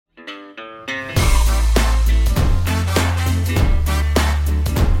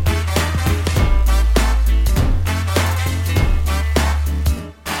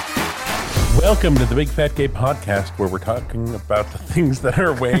Welcome to the Big Fat Gay Podcast, where we're talking about the things that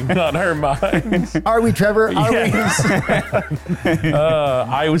are weighing on our minds. Are we, Trevor? Are we?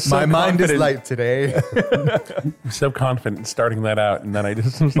 I was so My mind is confident- light today. so confident in starting that out, and then I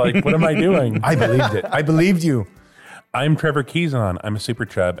just was like, "What am I doing?" I believed it. I believed you. I'm Trevor Keyson. I'm a super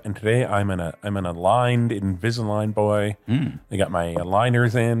chub, and today I'm an aligned Invisalign boy. I got my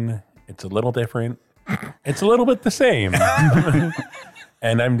aligners in. It's a little different. It's a little bit the same.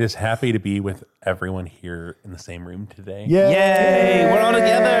 And I'm just happy to be with everyone here in the same room today. Yay! We're all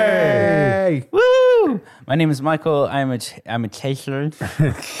together. Yay! Woo! My name is Michael. I'm a chaser.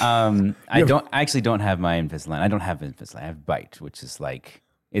 I actually don't have my Invisalign. I don't have Invisalign. I have Bite, which is like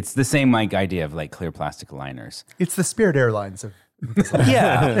it's the same like idea of like clear plastic aligners. It's the Spirit Airlines of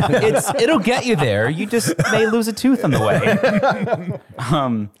Yeah, it'll get you there. You just may lose a tooth on the way.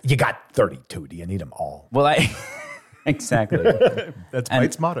 You got 32. Do you need them all? Well, exactly. That's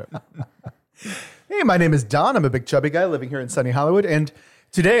Bite's motto. Hey, my name is Don. I'm a big chubby guy living here in sunny Hollywood, and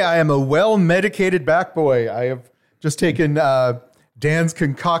today I am a well-medicated back boy. I have just taken Dan's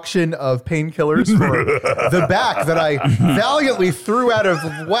concoction of painkillers for the back that I valiantly threw out of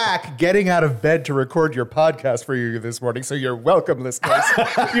whack getting out of bed to record your podcast for you this morning. So you're welcome, listeners.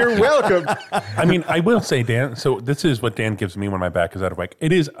 You're welcome. I mean, I will say, Dan. So this is what Dan gives me when my back is out of whack.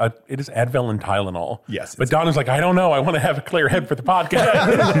 It is Advil and Tylenol. Yes, but Don is like, I don't know. I want to have a clear head for the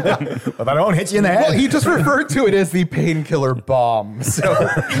podcast. But I don't hit you in the head. Well, he just referred to it as the painkiller bomb. So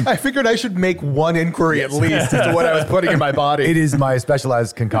I figured I should make one inquiry at least into what I was putting in my body. It is my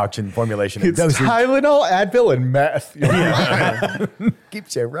specialized concoction formulation. It's Tylenol, Advil, and meth.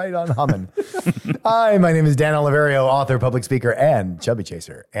 Keeps you right on humming. Hi, my name is Dan Oliverio, author, public speaker, and chubby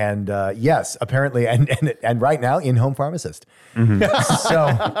chaser. And yes, apparently, and right now, in-home pharmacist.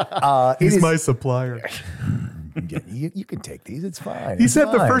 So He's my supplier. You can take these. It's fine. He It's said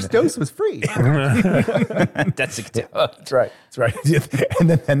the fine. first dose was free. That's That's right. That's right. And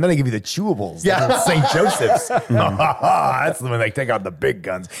then they give you the chewables. Yeah. The St. Joseph's. That's the one they take out the big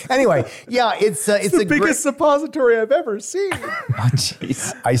guns. Anyway, yeah, it's the a biggest suppository I've ever seen. Oh,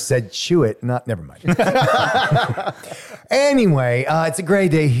 jeez. I said chew it, never mind. Anyway, it's a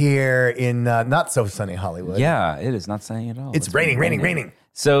great day here in not so sunny Hollywood. Yeah, it is not sunny at all. It's raining.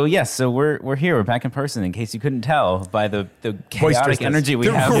 So yes, so we're here. We're back in person. In case you couldn't tell by the chaotic Boisterousness. energy we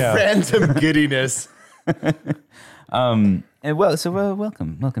The have. random giddiness. And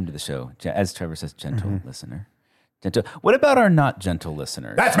welcome to the show. As Trevor says, gentle listener. Gentle. What about our not gentle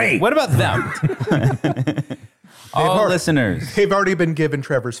listeners? That's me. What about them? All listeners. They've already been given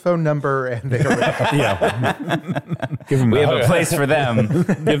Trevor's phone number, and they already Give them We have a place for them.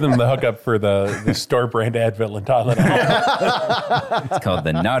 Give them the hookup for the store brand Advil and Tylenol. It's called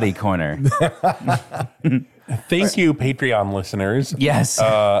the Naughty Corner. Thank you, Patreon listeners. Yes.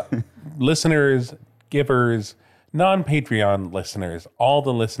 Listeners, givers, non-Patreon listeners, all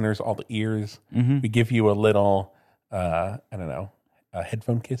the listeners, all the ears. We give you a little, I don't know, a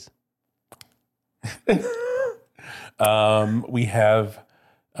headphone kiss. We have,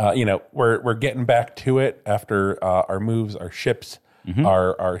 we're getting back to it after our moves, our ships,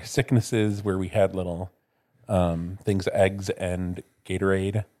 our sicknesses, where we had little things, eggs and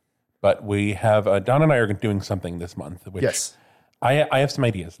Gatorade. But we have Don and I are doing something this month, which Yes. I have some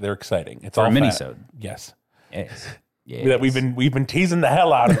ideas. They're exciting. It's For all a fat. minisode. Yes. Yes. That we've been teasing the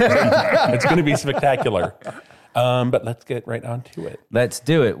hell out of. It's going to be spectacular. But let's get right on to it. Let's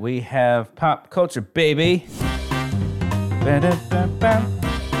do it. We have pop culture, baby.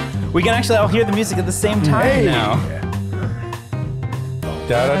 We can actually all hear the music at the same time now.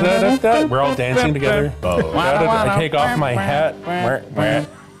 Da, da, da, da, da. We're all dancing together. Da, da, da. I take off my hat.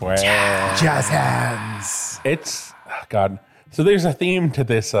 Jazz hands. It's God. So there's a theme to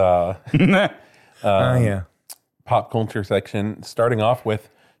this Yeah. pop culture section, starting off with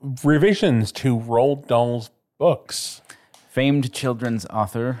revisions to Roald Dahl's books. Famed children's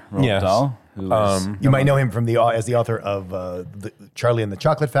author, Roald Yes. Dahl, who is You might know him from as the author of Charlie and the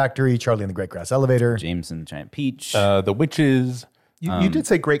Chocolate Factory, Charlie and the Great Grass Elevator. James and the Giant Peach. The Witches. You did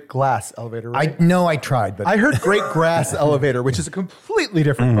say great glass elevator, right? I tried, but I heard great grass elevator, which is a completely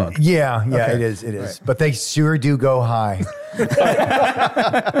different book. yeah, Okay. it is. Right. But they sure do go high.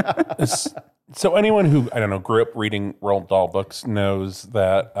 So anyone who, I don't know, grew up reading Roald Dahl books knows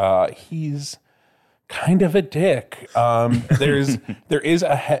that he's kind of a dick. There is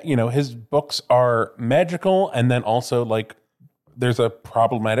his books are magical, and then also like there's a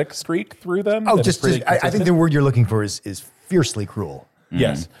problematic streak through them. Oh, that is pretty I think consistent. the word you're looking for is fiercely cruel.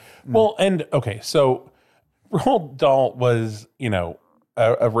 Yes. Well, and okay, so Roald Dahl was,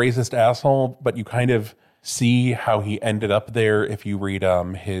 a racist asshole, but you kind of see how he ended up there. If you read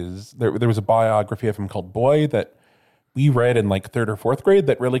there was a biography of him called Boy that we read in like 3rd or 4th grade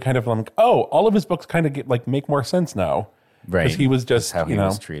that really kind of like, oh, all of his books kind of make more sense now. Right. Because he was just, That's how he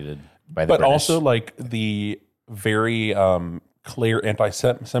was treated by the but British. also like the very clear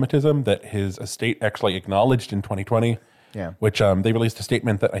anti-Semitism that his estate actually acknowledged in 2020. Yeah. Which they released a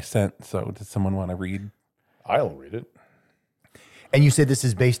statement that I sent. So does someone want to read? I'll read it. And you say this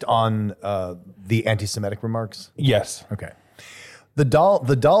is based on the anti-Semitic remarks? Yes. Okay. The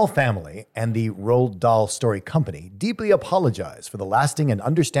Dahl family and the Roald Dahl Story Company deeply apologize for the lasting and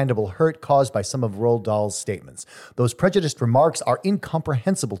understandable hurt caused by some of Roald Dahl's statements. Those prejudiced remarks are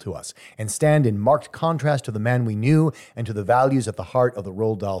incomprehensible to us and stand in marked contrast to the man we knew and to the values at the heart of the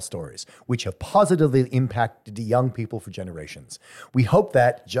Roald Dahl stories, which have positively impacted young people for generations. We hope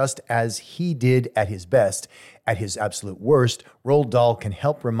that, just as he did at his best, at his absolute worst, Roald Dahl can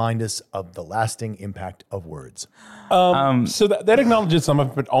help remind us of the lasting impact of words. So that acknowledges some of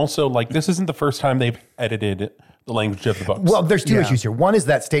it, but also like this isn't the first time they've edited the language of the books. Well, there's two issues here. One is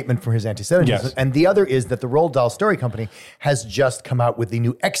that statement for his anti-Semitism, Yes. and the other is that the Roald Dahl Story Company has just come out with the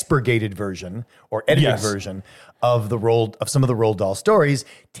new expurgated version or edited Yes. version of some of the Roald Dahl stories,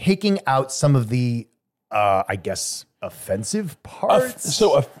 taking out some of the, I guess, offensive parts.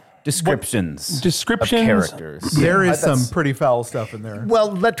 descriptions Descriptions. of characters. There is that's- some pretty foul stuff in there.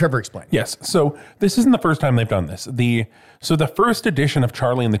 Well, let Trevor explain. Yes. So this isn't the first time they've done this. The first edition of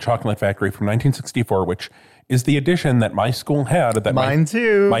Charlie and the Chocolate Factory from 1964, which is the edition that my school had, that Mine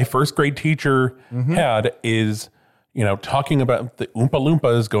too. my first grade teacher had, is talking about the Oompa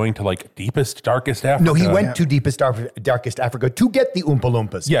Loompas going to like deepest, darkest Africa. No, he went to darkest Africa to get the Oompa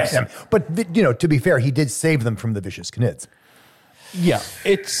Loompas. Yes. But, to be fair, he did save them from the vicious Knids. Yeah,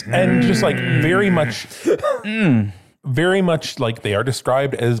 it's and just like very much like they are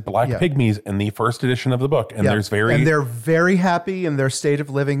described as black pygmies in the first edition of the book, and they're very happy in their state of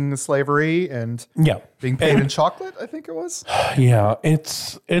living slavery and being paid in chocolate. I think it was. Yeah,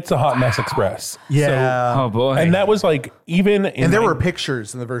 it's a hot mess express. Yeah. Oh boy. And that was like even in And there were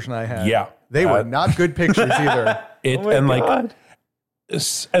pictures in the version I had. Yeah. They were not good pictures either.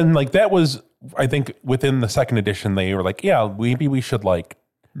 that was, I think, within the second edition they were like, yeah, maybe we should like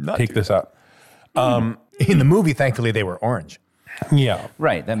take this out. In the movie, thankfully, they were orange. Yeah.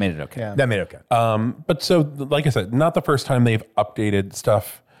 Right, that made it okay. That made it okay. But so, like I said, not the first time they've updated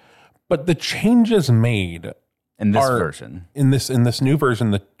stuff, but the changes made In this are- version. in this new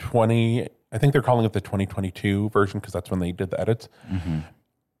version, I think they're calling it the 2022 version because that's when they did the edits.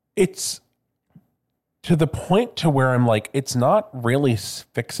 It's to the point to where I'm like, it's not really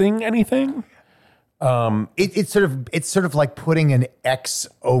fixing anything. It's sort of like putting an X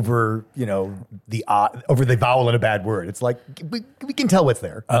over over the vowel in a bad word. It's like we can tell what's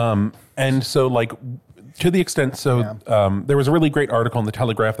there. And so like to the extent, there was a really great article in the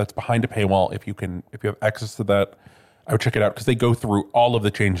Telegraph that's behind a paywall. If you have access to that, I would check it out because they go through all of the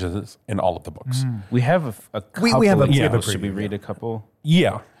changes in all of the books. We have a couple. We have a examples. Should we preview, read a couple?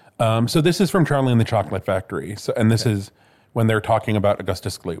 Yeah. So this is from Charlie and the Chocolate Factory. So, and this is when they're talking about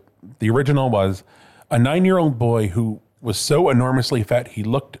Augustus Gloop. The original was a 9-year-old boy who was so enormously fat he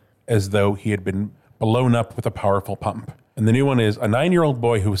looked as though he had been blown up with a powerful pump. And the new one is a 9-year-old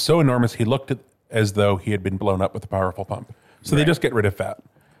boy who was so enormous he looked as though he had been blown up with a powerful pump. So they just get rid of fat.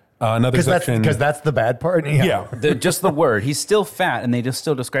 Another section. Because that's the bad part. Yeah. Just the word. He's still fat, and they just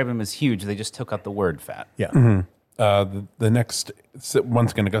still describe him as huge. They just took out the word fat. Yeah. The next,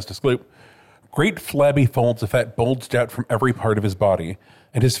 once again, Augustus Gloop. Great flabby folds of fat bulged out from every part of his body,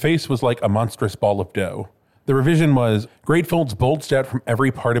 and his face was like a monstrous ball of dough. The revision was, great folds bulged out from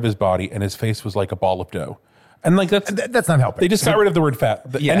every part of his body, and his face was like a ball of dough. And like That's not helping. they just got rid of the word fat.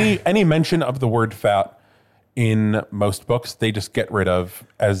 Any mention of the word fat in most books, they just get rid of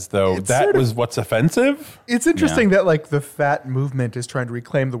as though that was what's offensive. It's interesting that like the fat movement is trying to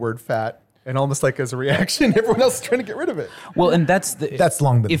reclaim the word fat. And almost like as a reaction, everyone else is trying to get rid of it. Well, and that's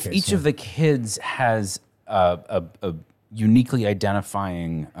long been the if case, each of the kids has a uniquely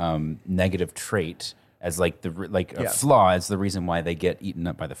identifying negative trait as like a flaw as the reason why they get eaten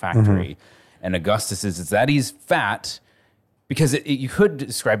up by the factory, and Augustus is that he's fat because you could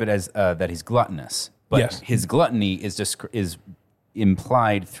describe it as that he's gluttonous, but his gluttony is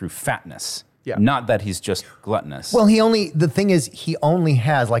implied through fatness. Yeah. Not that he's just gluttonous. Well, the thing is, he only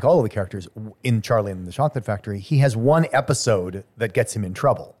has, like all of the characters in Charlie and the Chocolate Factory, he has one episode that gets him in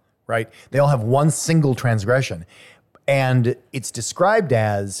trouble, right? They all have one single transgression. And it's described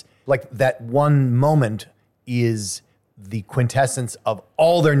as, like, that one moment is the quintessence of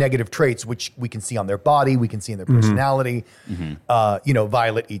all their negative traits, which we can see on their body, we can see in their personality.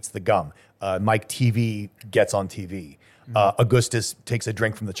 Violet eats the gum. Mike TV gets on TV. Augustus takes a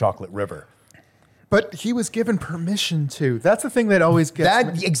drink from the chocolate river. But he was given permission to. That's the thing that always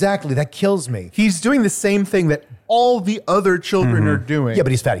gets me. Exactly. That kills me. He's doing the same thing that all the other children are doing. Yeah,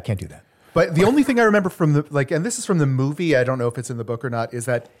 but he's fat. He can't do that. But the only thing I remember from and this is from the movie, I don't know if it's in the book or not, is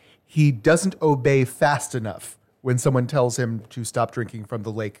that he doesn't obey fast enough when someone tells him to stop drinking from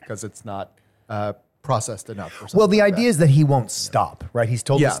the lake because it's not processed enough. Or something Well, the like idea is that he won't stop, right? He's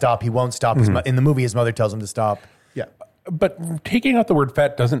told to stop. He won't stop. In the movie, his mother tells him to stop. Yeah. But taking out the word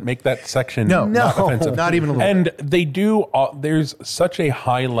fat doesn't make that section No. not offensive. Not even a little And they do, there's such a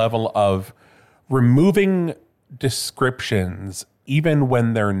high level of removing descriptions, even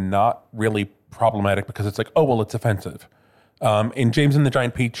when they're not really problematic, because it's like, oh, well, it's offensive. In James and the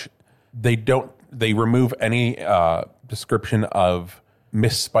Giant Peach, they remove any description of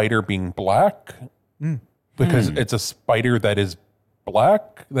Miss Spider being black because it's a spider that is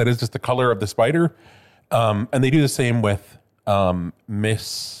black. That is just the color of the spider. And they do the same with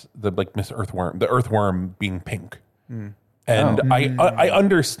Miss Earthworm, the earthworm being pink. And I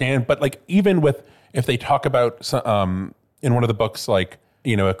understand, but like even with, if they talk about in one of the books, like,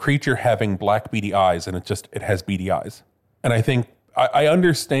 you know, a creature having black beady eyes and it has beady eyes. And I think I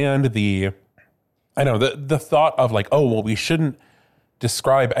understand the thought of like, oh, well, we shouldn't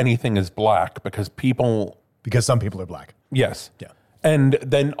describe anything as black because some people are black. Yes. Yeah. And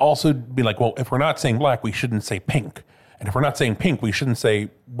then also be like, well, if we're not saying black, we shouldn't say pink. And if we're not saying pink, we shouldn't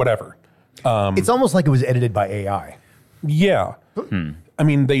say whatever. It's almost like it was edited by AI. Yeah. I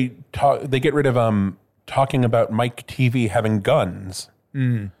mean, they get rid of talking about Mike TV having guns.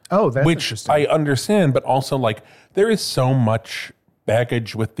 Oh, that's which interesting. I understand, but also like there is so much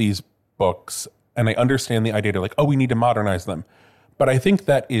baggage with these books, and I understand the idea to like, oh, we need to modernize them. But I think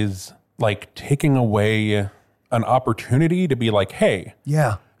that is like taking away an opportunity to be like, hey,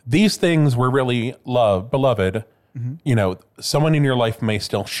 these things were really beloved. You know, someone in your life may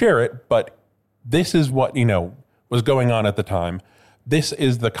still share it, but this is what, you know, was going on at the time. This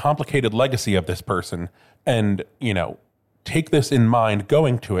is the complicated legacy of this person. And, you know, take this in mind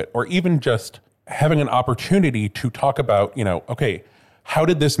going to it, or even just having an opportunity to talk about, you know, okay, how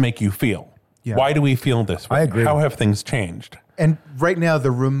did this make you feel? Yeah. Why do we feel this way? I agree. How have things changed? And right now, the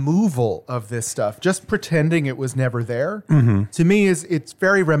removal of this stuff, just pretending it was never there, to me it's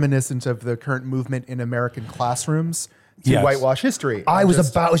very reminiscent of the current movement in American classrooms to whitewash history. I was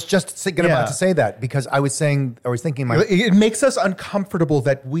just thinking about to say that because I was thinking it makes us uncomfortable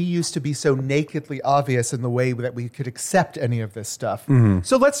that we used to be so nakedly obvious in the way that we could accept any of this stuff.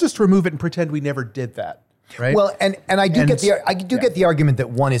 So let's just remove it and pretend we never did that. Right. Well, and I do get the argument that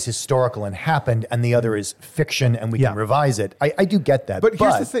one is historical and happened, and the other is fiction, and we can revise it. I do get that. But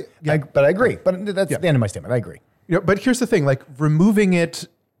here's the thing. But I agree. But that's the end of my statement. I agree. You know, but here's the thing: like removing it,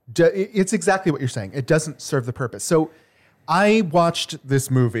 it's exactly what you're saying. It doesn't serve the purpose. So, I watched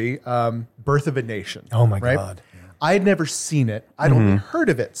this movie, Birth of a Nation. Oh my God. I had never seen it. I'd only heard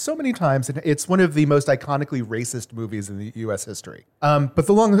of it so many times. And it's one of the most iconically racist movies in the U.S. history. But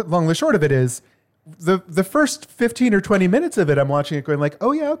the long and short of it is, the first 15 or 20 minutes of it, I'm watching it going like,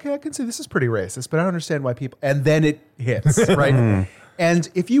 oh yeah, okay, I can see this is pretty racist, but I don't understand why people, and then it hits, right? And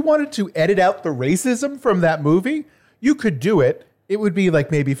if you wanted to edit out the racism from that movie, you could do it. It would be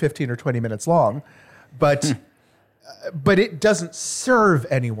like maybe 15 or 20 minutes long, but it doesn't serve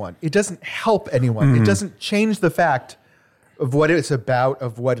anyone. It doesn't help anyone. It doesn't change the fact of what it's about,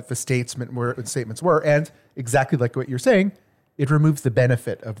 of what the statements were. And exactly like what you're saying, it removes the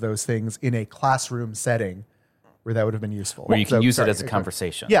benefit of those things in a classroom setting where that would have been useful. Where you can use it as a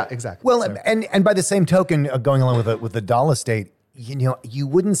conversation. Yeah, exactly. Well, and by the same token, going along with the Dahl estate, you know, you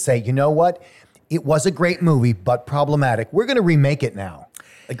wouldn't say, you know what, it was a great movie, but problematic. We're going to remake it now.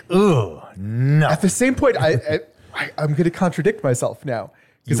 Like, ugh, no. At the same point, I'm going to contradict myself now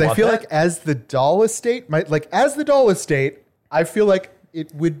because I feel like as the Dahl estate, I feel like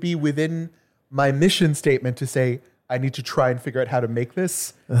it would be within my mission statement to say, I need to try and figure out how to make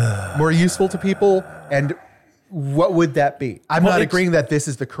this more useful to people. And what would that be? I'm not agreeing that this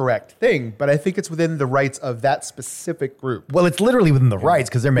is the correct thing, but I think it's within the rights of that specific group. Well, it's literally within the rights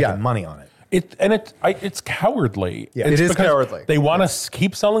because they're making money on it. It's cowardly. Yeah, it is cowardly. They want to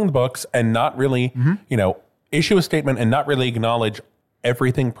keep selling the books and not really, you know, issue a statement and not really acknowledge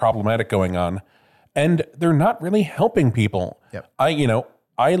everything problematic going on. And they're not really helping people. Yep.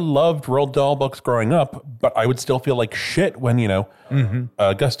 I loved Roald Dahl books growing up, but I would still feel like shit when, you know,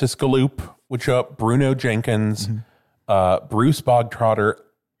 Augustus Gloop would show up, Bruno Jenkins, Bruce Bogtrotter,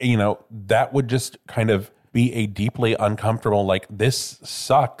 you know, that would just kind of be a deeply uncomfortable, like, this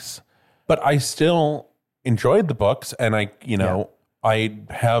sucks. But I still enjoyed the books, and I, you know, I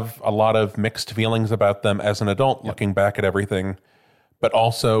have a lot of mixed feelings about them as an adult looking back at everything. But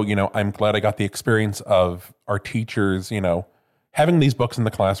also, I'm glad I got the experience of our teachers, having these books in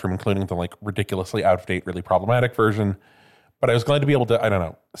the classroom, including the like ridiculously out of date, really problematic version. But I was glad to be able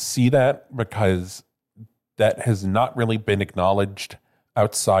to, see that, because that has not really been acknowledged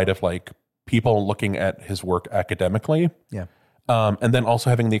outside of like people looking at his work academically. Yeah. And then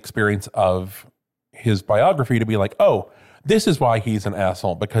also having the experience of his biography to be like, oh, this is why he's an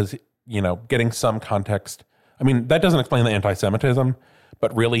asshole, because, getting some context. I mean, that doesn't explain the anti-Semitism,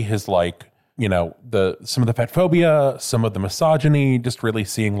 but really his like, some of the fatphobia, some of the misogyny, just really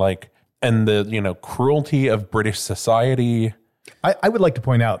seeing like, and the, cruelty of British society. I would like to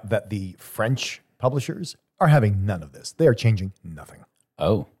point out that the French publishers are having none of this. They are changing nothing.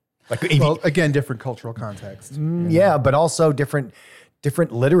 Oh. Well, again, different cultural context. Yeah, but also different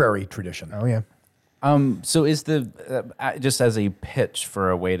literary tradition. Oh, yeah. So is the just as a pitch for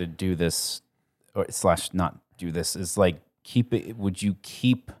a way to do this, or / not do this, is like keep it? Would you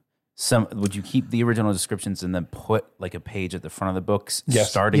keep the original descriptions and then put like a page at the front of the books,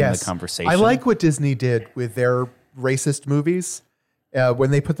 starting the conversation? I like what Disney did with their racist movies.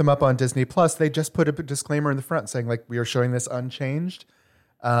 When they put them up on Disney Plus, they just put a disclaimer in the front saying like, we are showing this unchanged.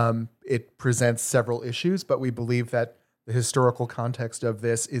 It presents several issues, but we believe that the historical context of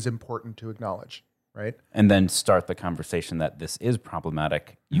this is important to acknowledge. Right. And then start the conversation that this is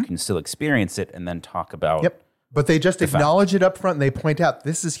problematic. You can still experience it and then talk about. Yep. But they just acknowledge it up front and they point out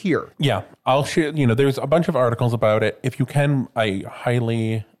this is here. Yeah. I'll share, there's a bunch of articles about it. If you can, I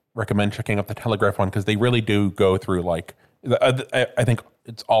highly recommend checking out the Telegraph one, because they really do go through like, I think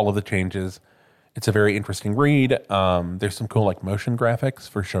it's all of the changes. It's a very interesting read. There's some cool like motion graphics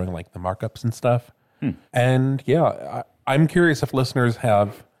for showing like the markups and stuff. And yeah, I'm curious if listeners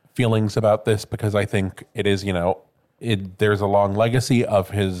have feelings about this, because I think it is, there's a long legacy of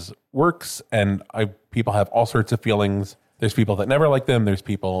his works, and people have all sorts of feelings. There's people that never liked them. There's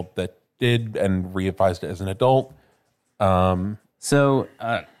people that did and revised it as an adult. So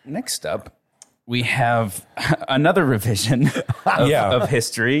next up, we have another revision of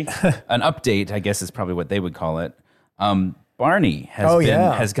history, an update, I guess is probably what they would call it. Barney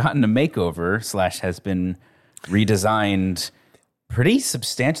has gotten a makeover / has been redesigned pretty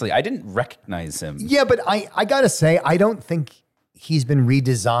substantially. I didn't recognize him. Yeah, but I gotta say, I don't think he's been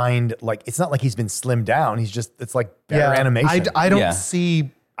redesigned. Like, it's not like he's been slimmed down. It's like better animation. I don't see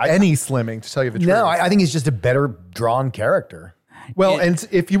any slimming, to tell you the truth. No, I think he's just a better drawn character. Well, and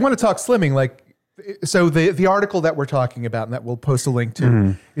if you want to talk slimming, like, so the article that we're talking about and that we'll post a link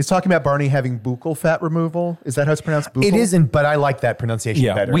to is talking about Barney having buccal fat removal. Is that how it's pronounced? Buccal? It isn't, but I like that pronunciation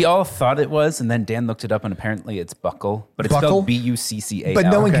better. We all thought it was, and then Dan looked it up, and apparently it's buckle, but it's spelled Buccal. But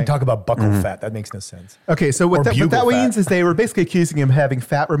no one can talk about buccal fat. That makes no sense. Okay, so what that means is they were basically accusing him of having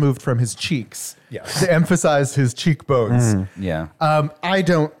fat removed from his cheeks to emphasize his cheekbones. Yeah. I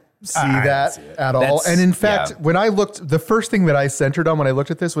don't see that at all. And in fact, when I looked, the first thing that I centered on when I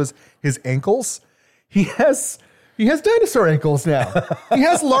looked at this was his ankles. He has dinosaur ankles now. He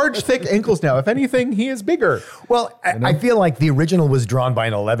has large, thick ankles now. If anything, he is bigger. Well, I feel like the original was drawn by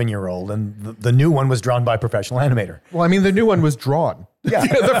an 11-year-old, and the new one was drawn by a professional animator. Well, I mean, the new one was drawn. Yeah,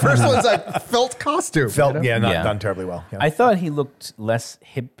 the first one's a felt costume. Not done terribly well. Yeah. I thought he looked less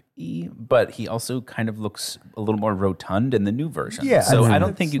hippie, but he also kind of looks a little more rotund in the new version. Yeah, so I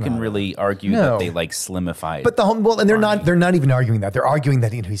don't think you can really argue that they like slimified. But they're not even arguing that. They're arguing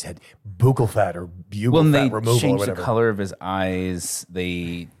that he's had buccal fat or buccal fat removal or whatever. Well, they changed the color of his eyes.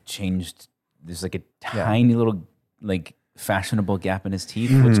 They changed. There's like a tiny little like fashionable gap in his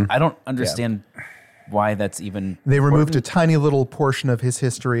teeth, which I don't understand. Why that's even they removed a tiny little portion of his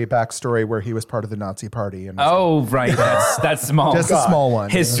history backstory where he was part of the Nazi party. And right, that's small, just a small one.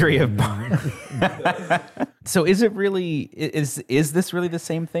 History of Barney. So is it really is this really the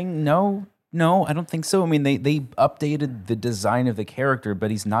same thing? No, I don't think so. I mean, they updated the design of the character,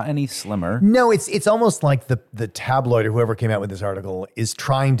 but he's not any slimmer. No, it's almost like the tabloid or whoever came out with this article is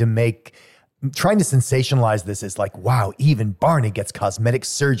trying to sensationalize this as like, wow, even Barney gets cosmetic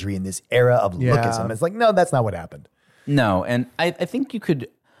surgery in this era of lookism. It's like, no, that's not what happened. No, and I think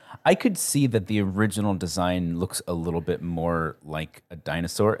I could see that the original design looks a little bit more like a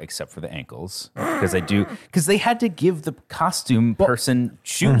dinosaur, except for the ankles, because they had to give the costume person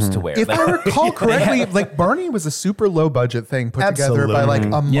shoes to wear. If I recall correctly, like Barney was a super low budget thing put together by like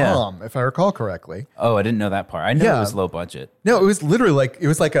a mom, if I recall correctly. Oh, I didn't know that part. I knew it was low budget. No, it was literally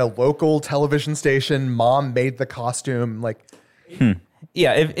like a local television station. Mom made the costume. Like,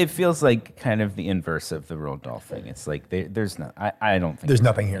 yeah, it feels like kind of the inverse of the Roald Dahl thing. It's like I don't think there's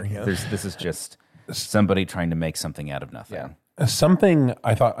nothing here. Yeah. This is just somebody trying to make something out of nothing. Yeah. Something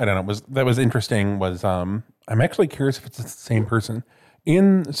I thought, I don't know, that was interesting was I'm actually curious if it's the same person.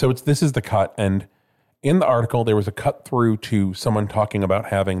 This is the cut, and in the article there was a cut through to someone talking about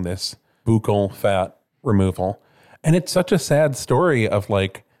having this buccal fat removal. And it's such a sad story of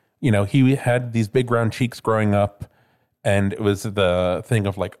like, he had these big round cheeks growing up, and it was the thing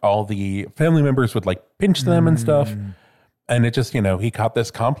of like all the family members would like pinch them and stuff. And it just, he caught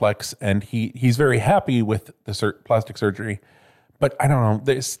this complex, and he's very happy with the plastic surgery. But I don't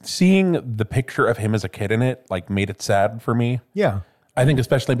know, seeing the picture of him as a kid in it, like made it sad for me. Yeah. I think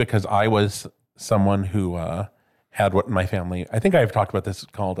especially because I was someone who had what in my family, I think I've talked about this,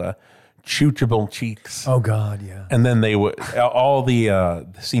 called choochable cheeks. Oh God, yeah. And then they would, all the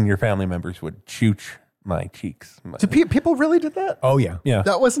senior family members would chooch my cheeks. Do people really did that? Oh yeah. Yeah.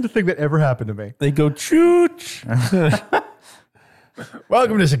 That wasn't a thing that ever happened to me. They go chooch.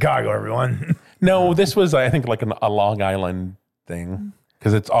 Welcome to Chicago, everyone. No, this was, I think, like a Long Island thing,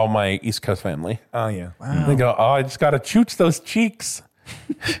 because it's all my East Coast family. Oh yeah. Wow. They go, I just got to chooch those cheeks.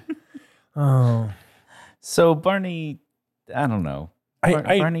 Oh. So Barney, I don't know.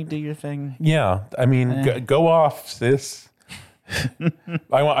 Barney, do your thing. Yeah. I mean, go off, sis.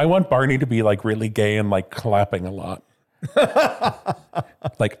 I want Barney to be like really gay and like clapping a lot.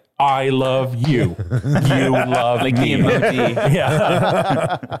 Like, I love you. You love Like me. the emoji.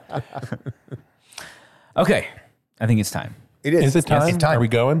 Yeah. Okay. I think it's time. It is. Is it time? Yes, it's time. Are we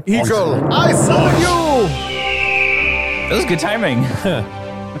going? Eagle, I saw you. That was good timing.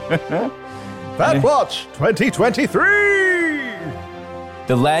 Fat Watch 2023.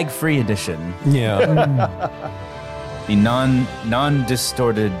 The lag-free edition. Yeah. The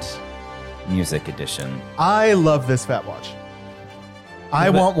non-distorted music edition. I love this Fat Watch.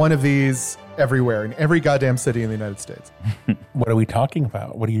 I want one of these everywhere in every goddamn city in the United States. What are we talking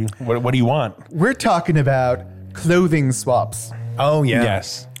about? What do you want? We're talking about clothing swaps. Oh yeah.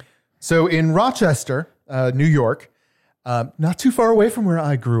 Yes. So in Rochester, New York, not too far away from where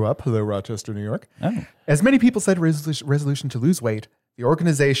I grew up, hello Rochester, New York. Oh. As many people said, resolution to lose weight, the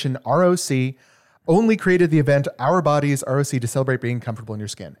organization ROC only created the event Our Bodies ROC to celebrate being comfortable in your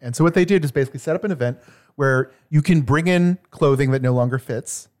skin. And so what they did is basically set up an event where you can bring in clothing that no longer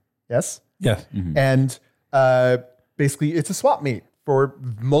fits. Yes? Yes. Mm-hmm. And basically it's a swap meet for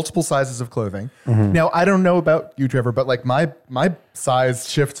multiple sizes of clothing. Mm-hmm. Now, I don't know about you, Trevor, but like my size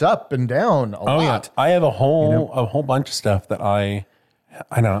shifts up and down a lot. Yeah. I have a whole bunch of stuff that I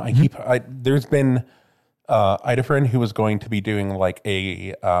don't know. I keep. There's been. I had a friend who was going to be doing like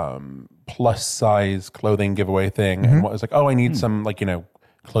a plus size clothing giveaway thing, and was like, "Oh, I need some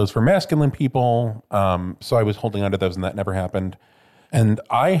clothes for masculine people." So I was holding onto those, and that never happened. And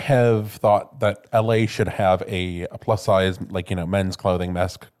I have thought that LA should have a plus size men's clothing,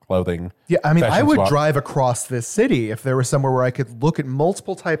 mask clothing. Yeah, I mean, I fashion would swap. drive across this city if there was somewhere where I could look at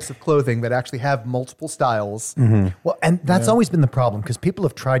multiple types of clothing that actually have multiple styles. Well, and that's always been the problem because people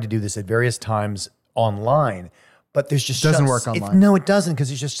have tried to do this at various times online, but there's just Doesn't work online. No, it doesn't because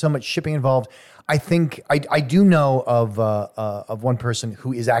there's just so much shipping involved. I think I do know of one person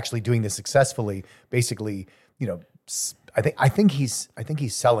who is actually doing this successfully. Basically, I think he's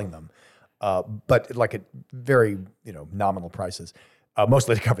selling them, but like at very nominal prices.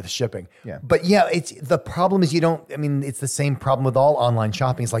 Mostly to cover the shipping. Yeah. But yeah, the problem is it's the same problem with all online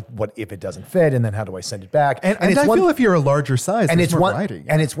shopping. It's like, what if it doesn't fit? And then how do I send it back? And I feel if you're a larger size, and there's it's more one variety.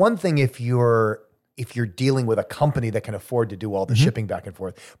 and it's one thing if you're dealing with a company that can afford to do all the shipping back and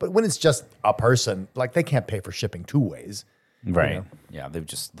forth. But when it's just a person, like they can't pay for shipping two ways. Right. Yeah, they would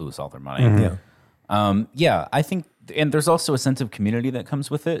just lose all their money. Yeah, I think, and there's also a sense of community that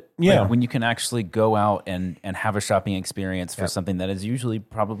comes with it. Yeah. Like when you can actually go out and have a shopping experience for something that is usually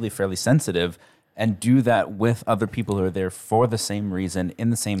probably fairly sensitive and do that with other people who are there for the same reason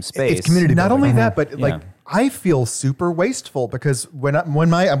in the same space. It's community Not building. only that, but like I feel super wasteful because when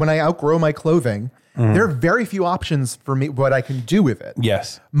I outgrow my clothing, there are very few options for me what I can do with it.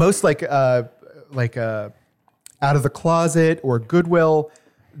 Yes. Most like out of the closet or Goodwill,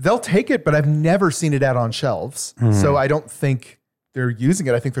 they'll take it, but I've never seen it out on shelves. So I don't think they're using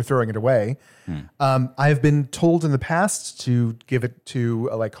it. I think they're throwing it away. I've been told in the past to give it to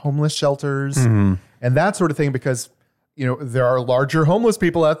like homeless shelters and that sort of thing because there are larger homeless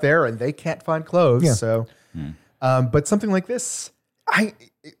people out there and they can't find clothes. Yeah. So, but something like this,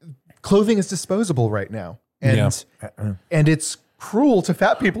 clothing is disposable right now, and it's cruel to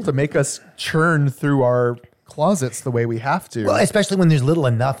fat people to make us churn through our closets the way we have to. Well, especially when there's little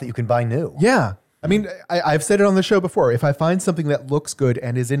enough that you can buy new. Yeah. I mean, I've said it on the show before. If I find something that looks good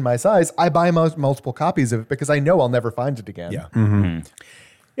and is in my size, I buy multiple copies of it because I know I'll never find it again. Yeah.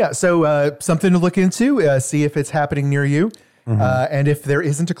 Yeah. So something to look into, see if it's happening near you. And if there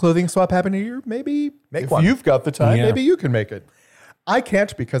isn't a clothing swap happening here, maybe if one. you've got the time, Yeah. maybe you can make it. I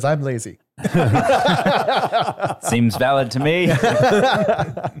can't because I'm lazy. Seems valid to me.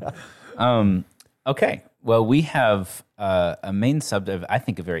 Okay. Well, we have a main subject, I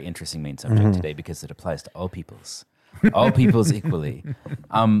think a very interesting main subject today because it applies to all peoples equally.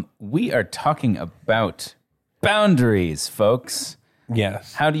 We are talking about boundaries, folks.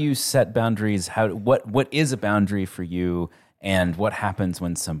 Yes. How do you set boundaries? What is a boundary for you? And what happens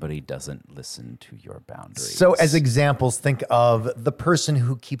when somebody doesn't listen to your boundaries? So as examples, think of the person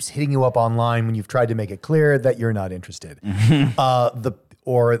who keeps hitting you up online when you've tried to make it clear that you're not interested. The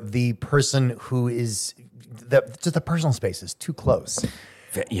person who is just the personal space is too close.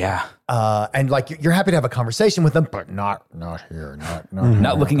 Yeah. And like you're happy to have a conversation with them, but not here,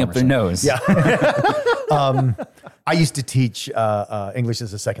 Not looking up their nose. Yeah. I used to teach English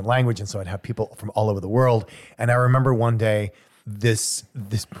as a second language, and so I'd have people from all over the world. And I remember one day, this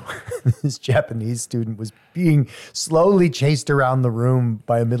Japanese student was being slowly chased around the room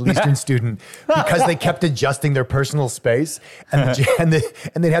by a Middle Eastern student because they kept adjusting their personal space. And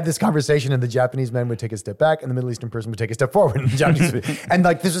they'd have this conversation, and the Japanese man would take a step back, and the Middle Eastern person would take a step forward. And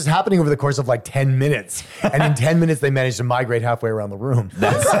like this was happening over the course of like 10 minutes. And in 10 minutes, they managed to migrate halfway around the room.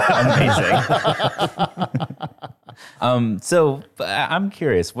 That's amazing. So I'm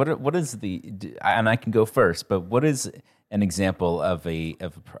curious, what is and I can go first, but what is an example of a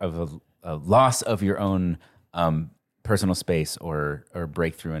loss of your own personal space or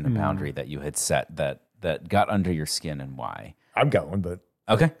breakthrough in a boundary that you had set that got under your skin, and why? I'm going, but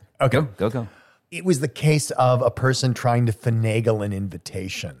Okay. Go. it was the case of a person trying to finagle an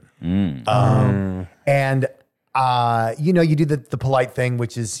invitation. And you do the polite thing,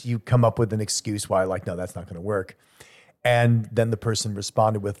 which is you come up with an excuse why, like, no, that's not going to work. And then the person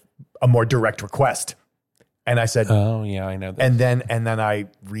responded with a more direct request. And I said, Oh, yeah, I know that. and then I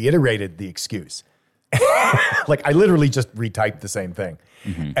reiterated the excuse. Like I literally just retyped the same thing.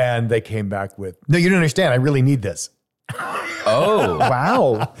 And they came back with, no, you don't understand. I really need this. Oh,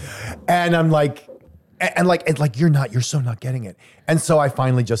 Wow. And I'm like, you're so not getting it. And so I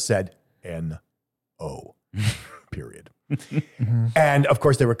finally just said, N-O, period. And of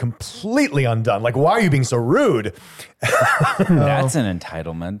course they were completely undone. Like, why are you being so rude? that's an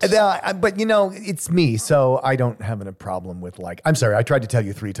entitlement. But it's me, so I don't have a problem with like, I'm sorry, I tried to tell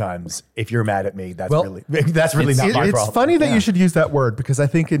you 3 times. If you're mad at me, that's really not my problem. It's funny that you should use that word because I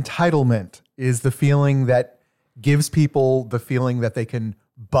think entitlement is the feeling that gives people the feeling that they can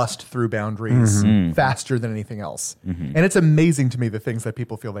bust through boundaries faster than anything else. And it's amazing to me the things that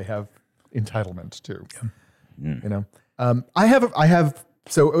people feel they have entitlement to. I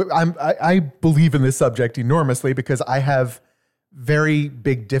believe in this subject enormously because I have very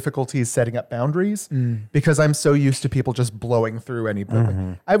big difficulties setting up boundaries because I'm so used to people just blowing through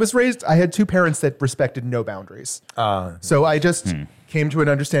anything. I had 2 parents that respected no boundaries. So I just came to an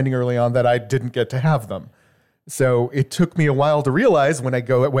understanding early on that I didn't get to have them. So it took me a while to realize when I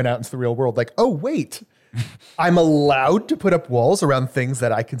went out into the real world, like, oh, wait, I'm allowed to put up walls around things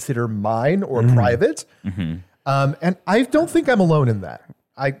that I consider mine or private. And I don't think I'm alone in that.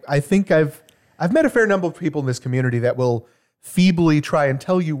 I think I've met a fair number of people in this community that will feebly try and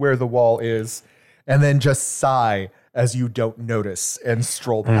tell you where the wall is and then just sigh as you don't notice and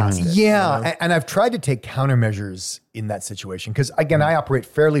stroll past it. Yeah, and I've tried to take countermeasures in that situation because, again, I operate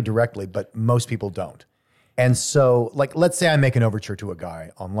fairly directly, but most people don't. And so, like, let's say I make an overture to a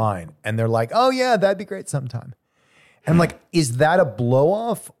guy online and they're like, oh, yeah, that'd be great sometime. And I'm like, is that a blow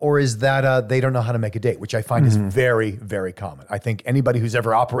off or is that they don't know how to make a date, which I find is very, very common. I think anybody who's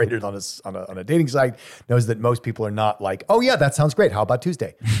ever operated on a dating site knows that most people are not like, oh, yeah, that sounds great. How about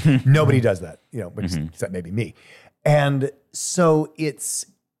Tuesday? Nobody does that, except maybe me. And so it's,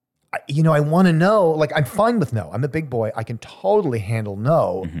 I want to know, like, I'm fine with no. I'm a big boy. I can totally handle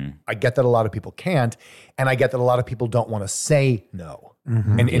no. I get that a lot of people can't. And I get that a lot of people don't want to say no.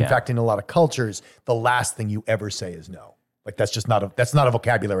 And in fact, in a lot of cultures, the last thing you ever say is no. Like, that's not a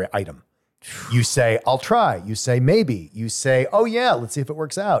vocabulary item. You say, I'll try. You say, maybe. You say, oh yeah, let's see if it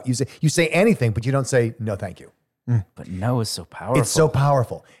works out. You say anything, but you don't say, no, thank you. But no is so powerful. It's so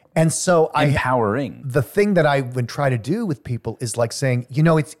powerful. And so empowering. The thing that I would try to do with people is like saying,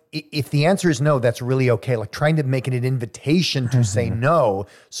 if the answer is no, that's really okay. Like trying to make it an invitation to say no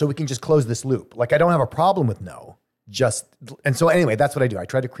so we can just close this loop. Like I don't have a problem with no. And so anyway, that's what I do. I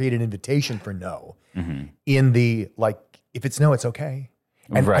try to create an invitation for no in the, like, if it's no, it's okay.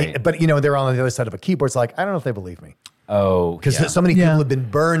 And right. But they're on the other side of a keyboard. It's like, I don't know if they believe me. Oh, because so many people have been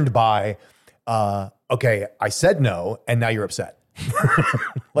burned by, okay, I said no, and now you're upset.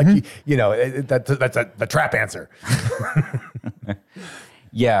 Like, that's the trap answer.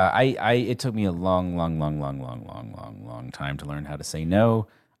 Yeah, it took me a long time to learn how to say no.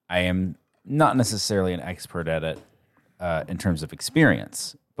 I am not necessarily an expert at it in terms of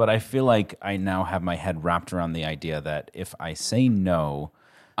experience, but I feel like I now have my head wrapped around the idea that if I say no,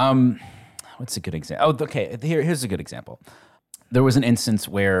 what's a good example? Oh, okay, here's a good example. There was an instance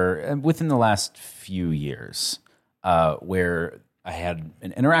where within the last few years where I had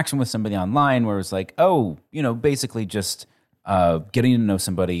an interaction with somebody online where it was like, basically just getting to know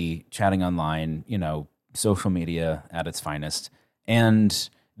somebody, chatting online, social media at its finest. And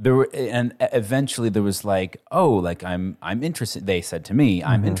eventually there was like, I'm interested. They said to me,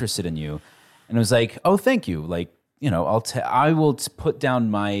 I'm interested in you. And it was like, oh, thank you. Like, I will put down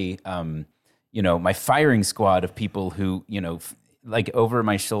my, my firing squad of people who, like over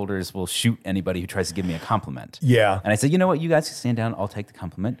my shoulders will shoot anybody who tries to give me a compliment. Yeah. And I said, you know what, you guys can stand down. I'll take the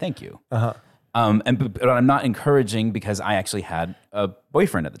compliment. Thank you. Uh-huh. But I'm not encouraging because I actually had a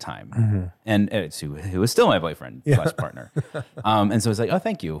boyfriend at the time, and who was still my boyfriend / partner. And so it's like, oh,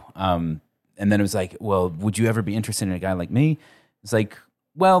 thank you. And then it was like, well, would you ever be interested in a guy like me? It's like,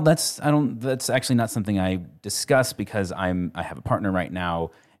 well, that's actually not something I discuss because I have a partner right now,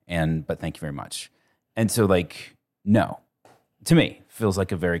 but thank you very much. And so like, no, to me feels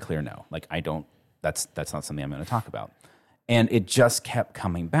like a very clear no. Like that's not something I'm going to talk about. And it just kept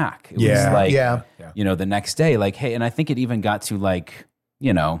coming back. It was like, the next day, like, hey, and I think it even got to like,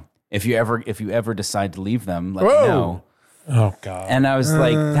 if you ever decide to leave them, let me know. Oh God. And I was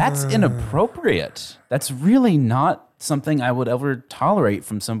like, that's inappropriate. That's really not something I would ever tolerate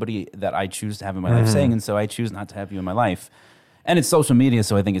from somebody that I choose to have in my life saying, and so I choose not to have you in my life. And it's social media,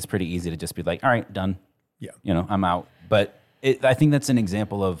 so I think it's pretty easy to just be like, all right, done. Yeah. I'm out. But I think that's an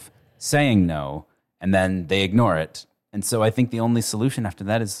example of saying no, and then they ignore it. And so I think the only solution after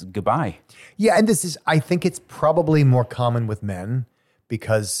that is goodbye. Yeah, and I think it's probably more common with men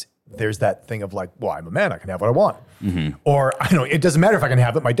because there's that thing of like, well, I'm a man, I can have what I want. Or it doesn't matter if I can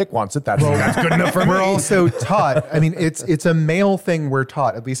have it, my dick wants it. That's good enough for me. We're also taught, it's a male thing we're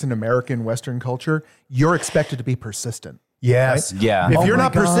taught, at least in American Western culture, you're expected to be persistent. Yes. Right? Yeah. If you're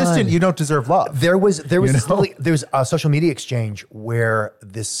not persistent, you don't deserve love. There was a social media exchange where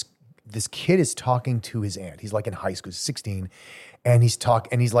this kid is talking to his aunt. He's like in high school, he's 16, and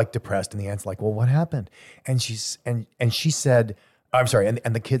he's like depressed. And the aunt's like, well, what happened? And she said, I'm sorry.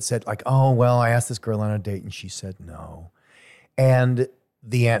 And the kid said like, oh, well, I asked this girl on a date and she said no. And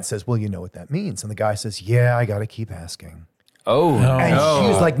the aunt says, well, you know what that means. And the guy says, yeah, I got to keep asking. Oh, no. And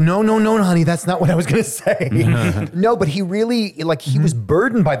she was like, no, honey, that's not what I was going to say. No, but he really, he was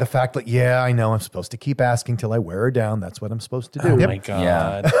burdened by the fact that, yeah, I know I'm supposed to keep asking till I wear her down. That's what I'm supposed to do. Oh my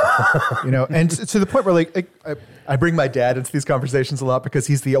God. Yeah. And to the point where like, I bring my dad into these conversations a lot because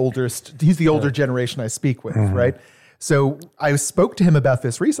he's the older generation I speak with, right? So I spoke to him about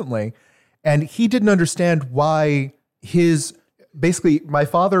this recently, and he didn't understand why basically my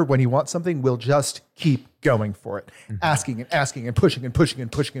father, when he wants something, will just keep going for it, asking and asking and pushing and pushing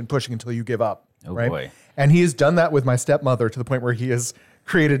and pushing and pushing until you give up. Oh, right? boy. And he has done that with my stepmother to the point where he has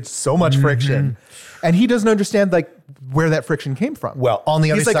created so much friction, and he doesn't understand like where that friction came from. Well, on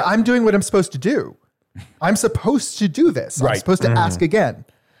the other he's side, like, I'm doing what I'm supposed to do. I'm supposed to do this. Right. I'm supposed to ask again.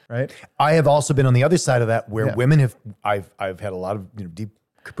 Right. I have also been on the other side of that where women I've had a lot of deep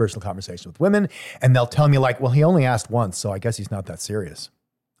personal conversations with women, and they'll tell me like, well, he only asked once, so I guess he's not that serious.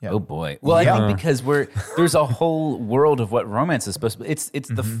 Yeah. Oh boy. Well, I think because there's a whole world of what romance is supposed to be. It's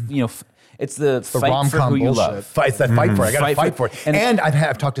the fight for who you love. It's that fight for it. I got to fight for it. And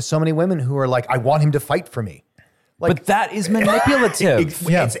I've talked to so many women who are like, I want him to fight for me. Like, but that is manipulative.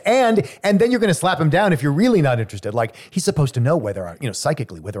 And then you're going to slap him down if you're really not interested. Like he's supposed to know whether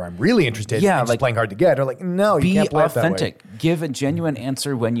psychically whether I'm really interested. Yeah, and just playing hard to get, or like no, you can't play authentic. That way. Give a genuine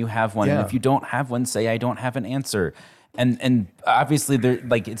answer when you have one, and if you don't have one, say I don't have an answer. And obviously,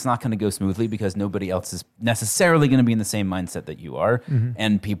 it's not going to go smoothly because nobody else is necessarily going to be in the same mindset that you are.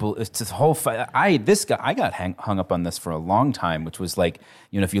 And people, it's this whole fight. I got hung up on this for a long time, which was like,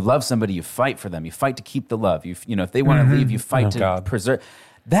 if you love somebody, you fight for them. You fight to keep the love. If they want to leave, you fight to preserve.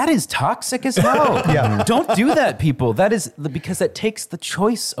 That is toxic as hell. Don't do that, people. That is because that takes the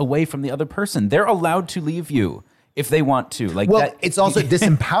choice away from the other person. They're allowed to leave you if they want to. It's also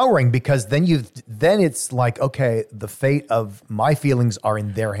disempowering because then it's like, okay, the fate of my feelings are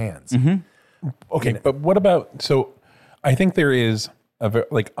in their hands. Okay, but what about, so I think there is on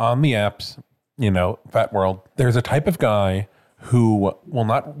the apps, Fat World, there's a type of guy who will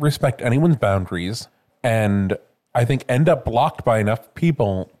not respect anyone's boundaries and I think, end up blocked by enough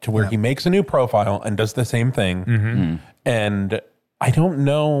people to where he makes a new profile and does the same thing. And I don't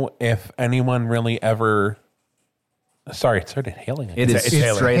know if anyone really ever. Sorry, it started hailing. It is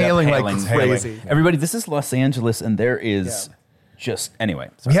It's straight hailing up like hailing. crazy. Everybody, this is Los Angeles, and there is just anyway.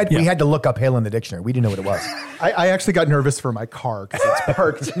 We had to look up hail in the dictionary. We didn't know what it was. I actually got nervous for my car because it's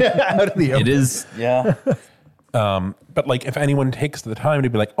parked out of the open. It is, yeah. But like, if anyone takes the time to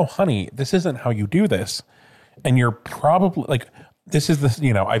be like, "Oh, honey, this isn't how you do this," and you're probably like, "This is this,"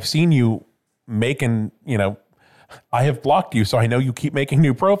 I've seen you making, I have blocked you, so I know you keep making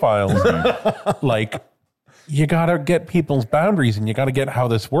new profiles. Like, you gotta get people's boundaries, and you gotta get how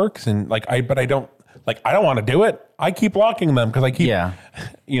this works. And like, I don't want to do it. I keep blocking them because I keep,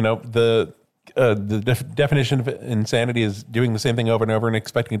 the definition of insanity is doing the same thing over and over and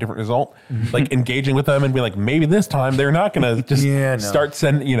expecting a different result. Like engaging with them and be like, maybe this time they're not going to just start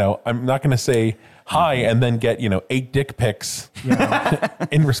sending, I'm not going to say hi and then get, 8 dick pics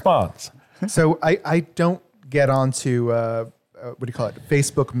in response. So I don't get onto, what do you call it?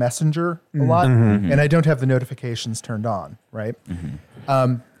 Facebook Messenger a lot. And I don't have the notifications turned on, right?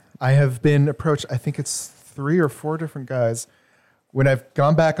 I have been approached, I think it's 3 or 4 different guys. When I've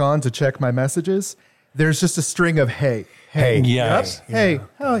gone back on to check my messages, there's just a string of hey, yes, hey,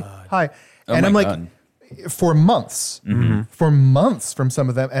 hi. Oh And my I'm like, God. for months from some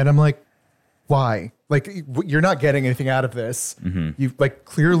of them. And I'm like, why? Like, you're not getting anything out of this. You like,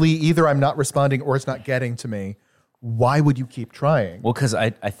 clearly either I'm not responding or it's not getting to me. Why would you keep trying? Well, because I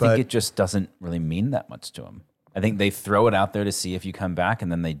think it just doesn't really mean that much to them. I think they throw it out there to see if you come back, and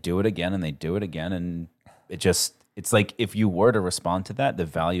then they do it again, and they do it again, and it's like if you were to respond to that, the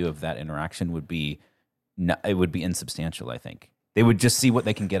value of that interaction would be insubstantial. I think they would just see what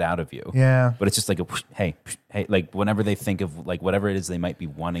they can get out of you. Yeah, but it's just like a hey, like whenever they think of like whatever it is they might be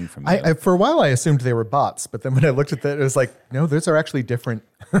wanting from you. I for a while I assumed they were bots, but then when I looked at that, it was like, no, those are actually different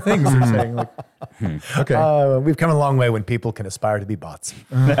things you're saying. Like, okay, We've come a long way when people can aspire to be bots.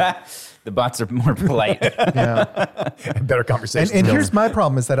 The bots are more polite. Better conversations. and here's my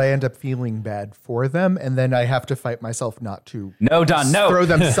problem is that I end up feeling bad for them, and then I have to fight myself not to. No, Don, no. Throw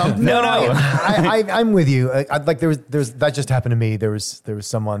them something. No. I'm with you. Like there was that just happened to me. There was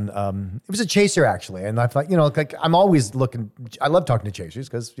someone. It was a chaser actually, and I thought, like I'm always looking. I love talking to chasers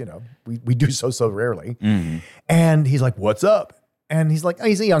because we do so rarely. And he's like, "What's up?" And he's like,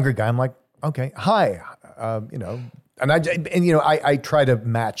 he's a younger guy. I'm like, "Okay, hi," and I try to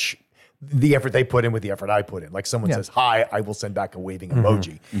match the effort they put in with the effort I put in. Like someone says, hi, I will send back a waving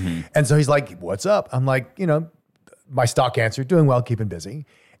emoji. And so he's like, what's up? I'm like, my stock answer, doing well, keeping busy.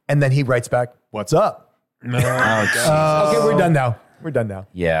 And then he writes back, what's up? Oh, geez. Okay, we're done now.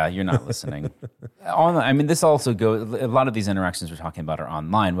 Yeah, you're not listening. This also goes. A lot of these interactions we're talking about are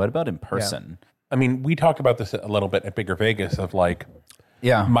online. What about in person? I mean, we talk about this a little bit at Bigger Vegas of like,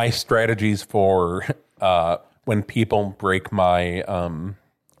 my strategies for when people break my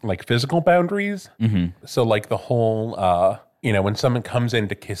like physical boundaries. So like the whole, when someone comes in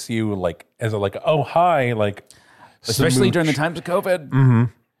to kiss you, like as a like, oh hi, like Especially smooch. during the times of COVID.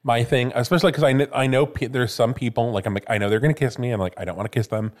 My thing, especially because I know there's some people like I'm like I know they're gonna kiss me. I'm like I don't want to kiss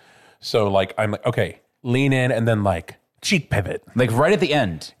them, so like I'm like okay, lean in and then like cheek pivot, Like right at the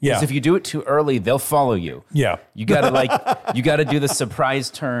end. Yeah. Because if you do it too early, they'll follow you. Yeah. You gotta do the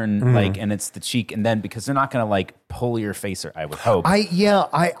surprise turn, like, and it's the cheek, and then because they're not gonna like pull your face, or I would hope. I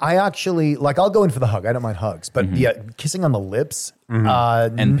actually like I'll go in for the hug. I don't mind hugs, but kissing on the lips.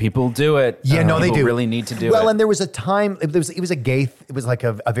 And people do it. Yeah, no, they People do. really need to do it. Well, and there was a time it was a gay. It was like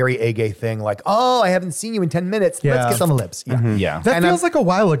a very gay thing. Like, oh, I haven't seen you in 10 minutes. Yeah. Let's kiss on the lips. Yeah, Yeah. That And feels like a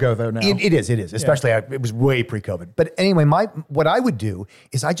while ago though. Now It is. Especially it was way pre-COVID. But anyway, what I would do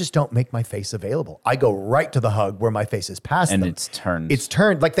is I just don't make my face available. I go right to the hug where my face is past And them. it's turned. It's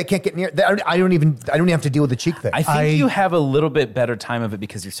turned. Like they can't get near. I don't even have to deal with the cheek thing. I think you have a little bit better time of it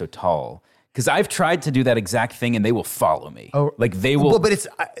because you're so tall. Because I've tried to do that exact thing and they will follow me. Oh, like they will. Well, but it's.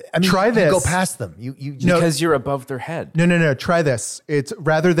 I mean, Try you this. go past them. You because you're above their head. No. Try this. It's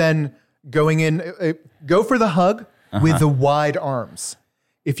rather than going in, go for the hug with the wide arms.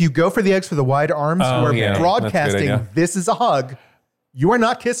 If you go for the eggs for the wide arms, you are yeah. That's a good broadcasting, idea. this is a hug. You are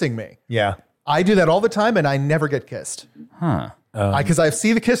not kissing me. Yeah. I do that all the time and I never get kissed. Because I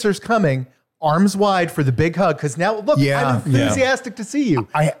see the kissers coming, arms wide for the big hug. Because now, look, Yeah. I'm enthusiastic to see you.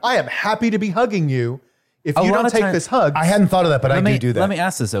 I am happy to be hugging you. If you lot don't of take time- this hug, I hadn't thought of that, but I do that. Let me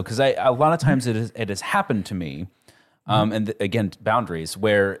ask this though, because a lot of times it has happened to me, again boundaries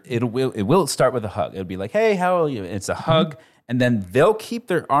where it will start with a hug. It'll be like, hey, how are you? It's a hug, and then they'll keep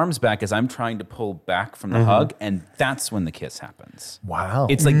their arms back as I'm trying to pull back from the hug, and that's when the kiss happens. Wow.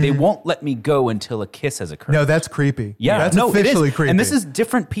 It's like they won't let me go until a kiss has occurred. No, that's creepy. Yeah, that's no, officially it is. creepy. And this is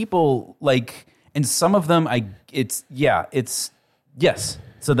different people, like, and some of them, yes.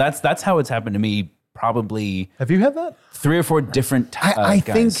 So that's how it's happened to me. Probably Have you had that? 3 or 4 different I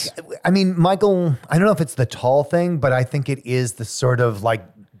guys. think, I mean, Michael, I don't know if it's the tall thing, but I think it is the sort of like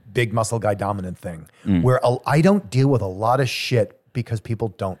big muscle guy dominant thing where I don't deal with a lot of shit because people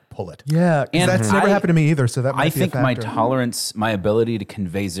don't pull it. Yeah, 'cause And that's never happened to me either. So that might I be think a my factor. tolerance, my ability to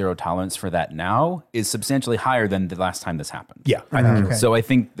convey zero tolerance for that now is substantially higher than the last time this happened. Yeah, I think you're right. So I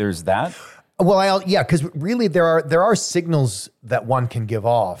think there's that. Well, because really there are signals that one can give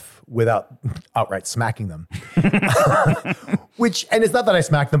off without outright smacking them. And it's not that I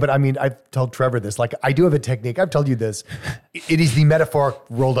smack them, but I mean, I've told Trevor this. Like, I do have a technique. I've told you this. It is the metaphoric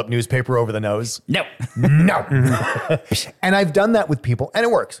rolled up newspaper over the nose. No. No. And I've done that with people, and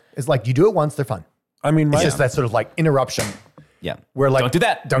it works. It's like you do it once, they're fun. I mean, It's just that sort of like interruption. Yeah. Where like, don't do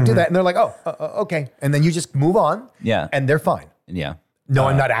that. Don't do that. And they're like, oh, okay. And then you just move on. Yeah. And they're fine. Yeah. No,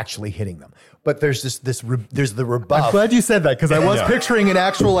 I'm not actually hitting them. But there's there's the rebuff. I'm glad you said that because I was picturing an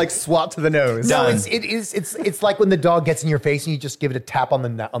actual like swat to the nose. No, it's like when the dog gets in your face and you just give it a tap on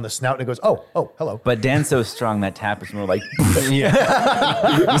the snout and it goes, oh, hello. But Dan's so strong that tap is more like they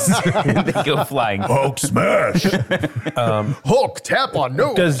go flying. Hulk smash. Hulk tap on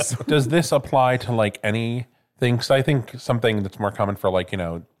nose. Does this apply to like anything? Because I think something that's more common for like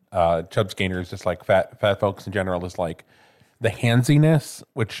chubs gainers, just like fat folks in general, is like the handsiness.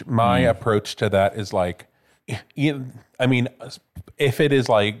 Which my approach to that is like, I mean, if it is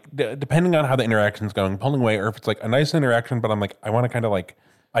like depending on how the interaction's going, pulling away, or if it's like a nice interaction, but I'm like I want to kind of like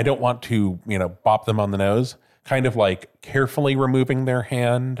I don't want to bop them on the nose, kind of like carefully removing their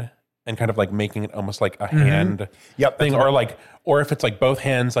hand. And kind of like making it almost like a hand thing, or if it's like both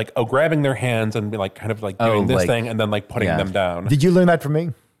hands, like grabbing their hands and be like kind of like doing this thing and then like putting them down. Did you learn that from me?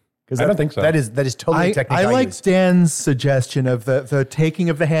 Because I don't think so. That is totally a technique. I like use. Dan's suggestion of the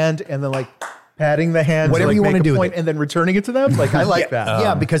taking of the hand and then like patting the hand, Whatever to, like, you make wanna a do with point it. and then returning it to them. Like I like that.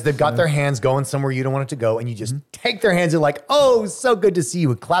 Yeah, because they've got their hands going somewhere you don't want it to go, and you just take their hands and like, oh, so good to see you,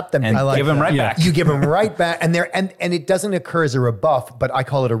 and clap them, And back. give them right back. You give them right back, and it doesn't occur as a rebuff, but I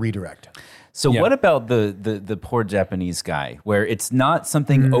call it a redirect. So what about the poor Japanese guy where it's not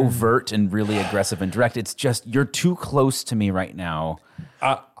something overt and really aggressive and direct? It's just you're too close to me right now.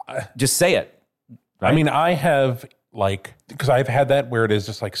 Just say it. Right? I mean, I have like because I've had that where it is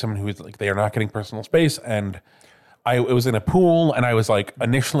just like someone who is like they are not getting personal space, and it was in a pool, and I was like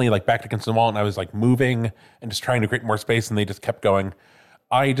initially like backed against the wall, and I was like moving and just trying to create more space, and they just kept going.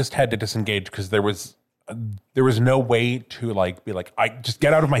 I just had to disengage because there was no way to like be like I just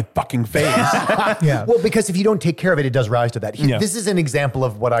get out of my fucking face. Yeah. Well, because if you don't take care of it, it does rise to that. This is an example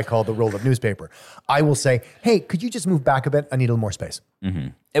of what I call the rolled up newspaper. I will say, hey, could you just move back a bit? I need a little more space.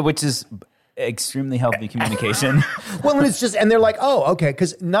 Which is extremely healthy communication. Well, and it's just, and they're like, oh, okay.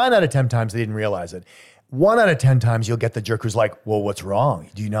 Because 9 out of 10 times they didn't realize it. 1 out of 10 times you'll get the jerk who's like, well, what's wrong?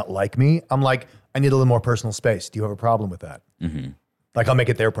 Do you not like me? I'm like, I need a little more personal space. Do you have a problem with that? Like, I'll make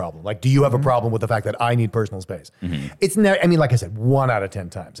it their problem. Like, do you have a problem with the fact that I need personal space? It's never, I mean, like I said, 1 out of 10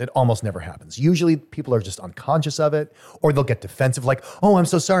 times. It almost never happens. Usually people are just unconscious of it, or they'll get defensive, like, oh, I'm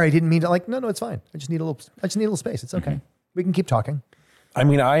so sorry. I didn't mean to. Like, no, it's fine. I just need a little space. It's okay. We can keep talking. I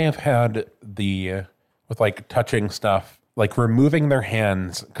mean, I have had with like touching stuff, like removing their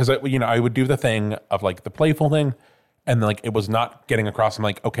hands, because I would do the thing of like the playful thing, and like it was not getting across. I'm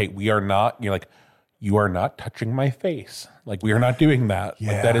like, okay, we are not. You're like, you are not touching my face. Like we are not doing that.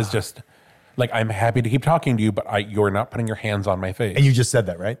 Yeah. Like that is just like I'm happy to keep talking to you, but you're not putting your hands on my face. And you just said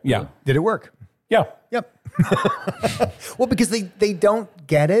that, right? Yeah. Did it work? Yeah. Yep. Well, because they don't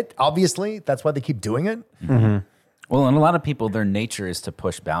get it, obviously. That's why they keep doing it. Well, and a lot of people, their nature is to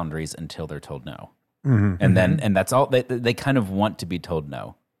push boundaries until they're told no. And that's all they kind of want to be told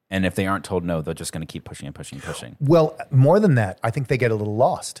no. And if they aren't told no, they're just going to keep pushing and pushing and pushing. Well, more than that, I think they get a little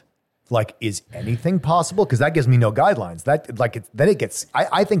lost. Like, is anything possible? Because that gives me no guidelines.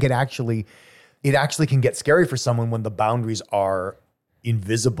 I think it actually can get scary for someone when the boundaries are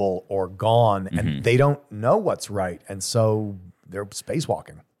invisible or gone and they don't know what's right. And so they're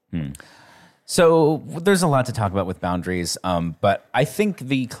spacewalking. So there's a lot to talk about with boundaries. But I think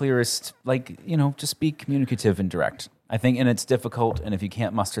the clearest, just be communicative and direct. I think, and it's difficult. And if you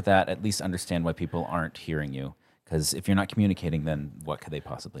can't muster that, at least understand why people aren't hearing you. Because if you're not communicating, then what could they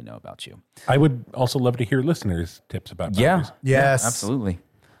possibly know about you? I would also love to hear listeners' tips about boundaries. Yes. Yeah, absolutely.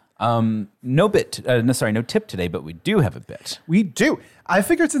 No tip today, but we do have a bit. We do. I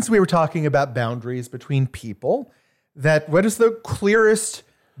figured since we were talking about boundaries between people, that what is the clearest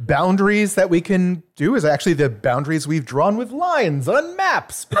boundaries that we can do is actually the boundaries we've drawn with lines on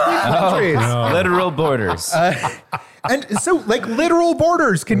maps between countries. Literal borders. And so, like, literal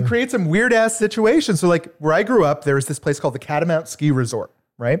borders can create some weird-ass situations. So, like, where I grew up, there was this place called the Catamount Ski Resort,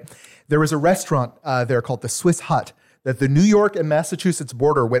 right? There was a restaurant there called the Swiss Hut that the New York and Massachusetts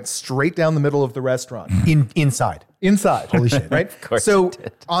border went straight down the middle of the restaurant. Inside. Holy shit, right? Of course So, it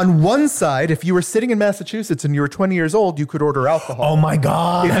did. on one side, if you were sitting in Massachusetts and you were 20 years old, you could order alcohol. Oh my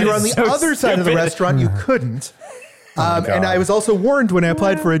God. If you were on the other side of the restaurant, you couldn't. And I was also warned when I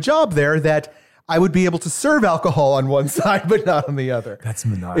applied for a job there that I would be able to serve alcohol on one side, but not on the other. That's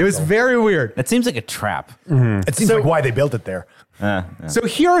maniacal. It was very weird. That seems like a trap. It seems like why they built it there. So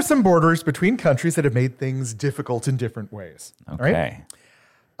here are some borders between countries that have made things difficult in different ways. Okay.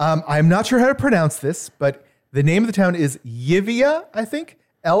 All right? I'm not sure how to pronounce this, but the name of the town is Llivia, I think.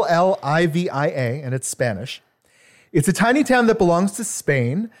 Llivia, and it's Spanish. It's a tiny town that belongs to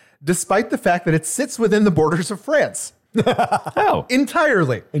Spain, despite the fact that it sits within the borders of France. Oh,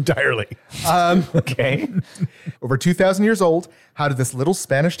 Entirely. okay. Over 2,000 years old, how did this little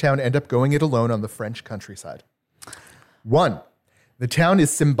Spanish town end up going it alone on the French countryside? 1. The town is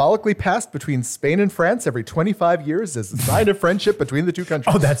symbolically passed between Spain and France every 25 years as a sign of friendship between the two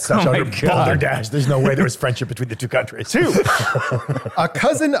countries. Oh, that's such my a God. balderdash. There's no way there was friendship between the two countries. 2. A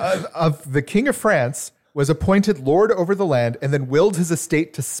cousin of the King of France was appointed lord over the land and then willed his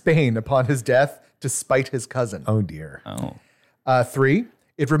estate to Spain upon his death to spite his cousin. Oh, dear. Oh. 3.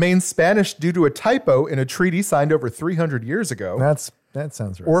 It remains Spanish due to a typo in a treaty signed over 300 years ago. That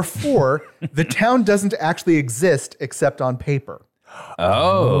sounds right. Or 4, the town doesn't actually exist except on paper.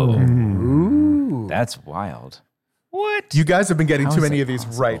 Oh. That's wild. What? You guys have been getting How too is many that of these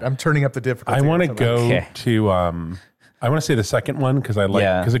possible? right. I'm turning up the difficulty. I want to on go Okay. to. I want to say the second one because I like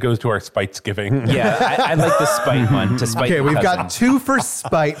Yeah. because it goes to our spites giving. Yeah, I like the spite one. To spite Okay, the we've got cousin. 2 for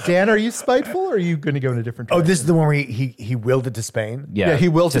spite. Dan, are you spiteful or are you going to go in a different Oh, direction? this is the one where he willed it to Spain? Yeah, he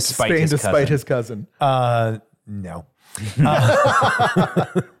willed to it to Spain to spite his cousin. No.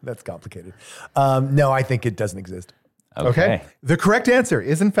 That's complicated. No, I think it doesn't exist. Okay. The correct answer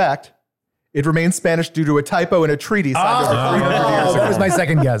is, in fact, it remains Spanish due to a typo in a treaty signed over 300 years Oh, ago. that was my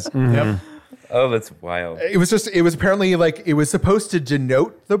second guess. Yep. Oh, that's wild. It was apparently like it was supposed to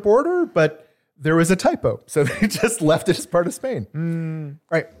denote the border, but there was a typo. So they just left it as part of Spain.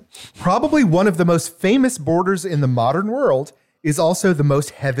 Right. Probably one of the most famous borders in the modern world is also the most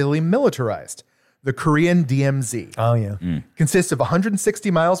heavily militarized. The Korean DMZ. Oh, yeah. Consists of 160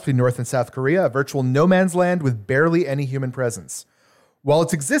 miles between North and South Korea, a virtual no man's land with barely any human presence. While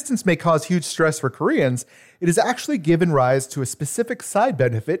its existence may cause huge stress for Koreans, it has actually given rise to a specific side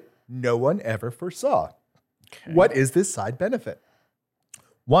benefit no one ever foresaw. Okay. What is this side benefit?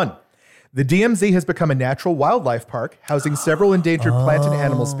 1. The DMZ has become a natural wildlife park, housing several endangered plant and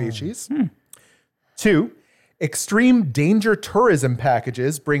animal species. 2. Extreme danger tourism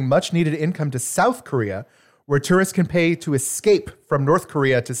packages bring much needed income to South Korea, where tourists can pay to escape from North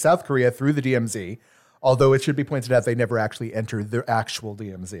Korea to South Korea through the DMZ, although it should be pointed out they never actually enter the actual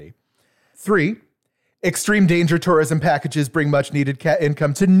DMZ. 3. Extreme danger tourism packages bring much needed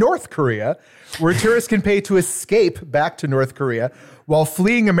income to North Korea, where tourists can pay to escape back to North Korea while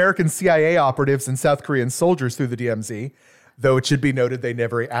fleeing American CIA operatives and South Korean soldiers through the DMZ, though it should be noted they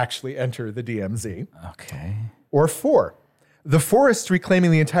never actually enter the DMZ. Okay. Or 4, the forests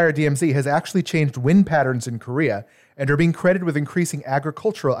reclaiming the entire DMZ has actually changed wind patterns in Korea and are being credited with increasing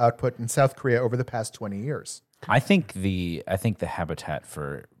agricultural output in South Korea over the past 20 years. I think the habitat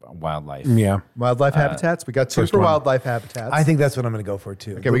for wildlife. Yeah. Wildlife habitats. We got 2 first for one. wildlife habitats. I think that's what I'm going to go for,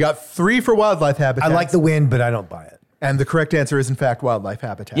 too. Okay, we got 3 for wildlife I habitats. like the wind, but I don't buy it. And the correct answer is, in fact, wildlife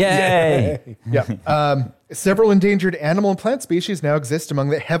habitats. Yay! Yeah. Several endangered animal and plant species now exist among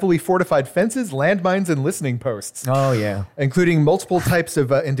the heavily fortified fences, landmines, and listening posts, Oh, yeah. including multiple types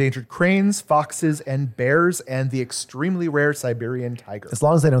of endangered cranes, foxes, and bears, and the extremely rare Siberian tiger. As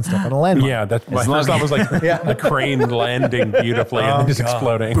long as they don't step on a landmine. Yeah, that's my first thought was like the crane landing beautifully and then just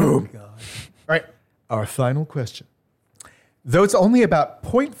exploding. All right, our final question. Though it's only about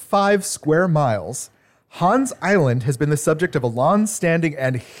 0.5 square miles, Hans Island has been the subject of a long-standing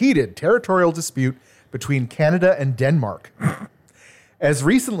and heated territorial dispute between Canada and Denmark. As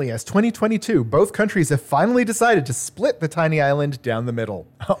recently as 2022, both countries have finally decided to split the tiny island down the middle.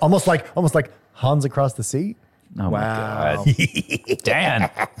 Almost like Hans across the sea. Oh Wow. my God. Dan.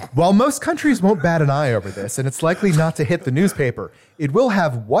 While most countries won't bat an eye over this, and it's likely not to hit the newspaper, it will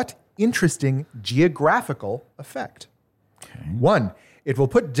have what interesting geographical effect? 1, it will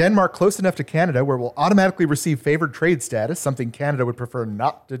put Denmark close enough to Canada where it will automatically receive favored trade status, something Canada would prefer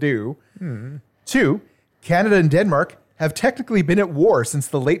not to do. 2, Canada and Denmark have technically been at war since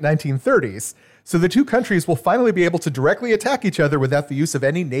the late 1930s, so the two countries will finally be able to directly attack each other without the use of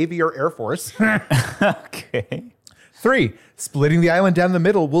any Navy or Air Force. Okay. 3, splitting the island down the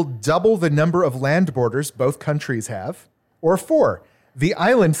middle will double the number of land borders both countries have. Or 4, the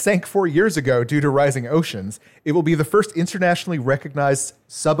island sank 4 years ago due to rising oceans. It will be the first internationally recognized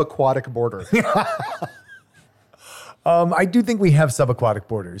subaquatic border. I do think we have subaquatic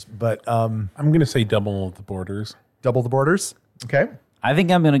borders, but I'm going to say double the borders. Double the borders. Okay. I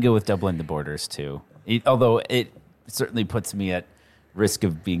think I'm going to go with doubling the borders too. Although it certainly puts me at risk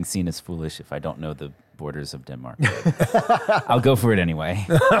of being seen as foolish if I don't know the borders of Denmark. I'll go for it anyway.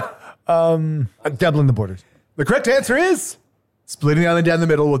 doubling the borders. The correct answer is splitting the island down the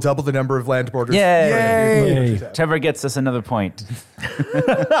middle will double the number of land borders. Yay! Yay. Trevor gets us another point.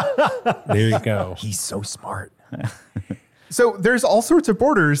 There you go. He's so smart. So there's all sorts of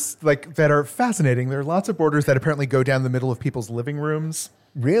borders like that are fascinating. There are lots of borders that apparently go down the middle of people's living rooms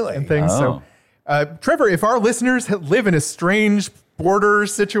Really? and things. Oh. So, Trevor, if our listeners live in a strange border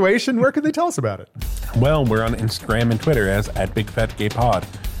situation, where can they tell us about it? Well, we're on Instagram and Twitter as @BigFatGayPod.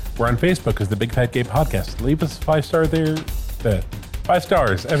 We're on Facebook as the Big Fat Gay Podcast. Leave us a 5-star there. 5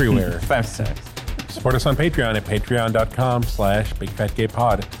 stars everywhere. 5 stars. Support us on Patreon at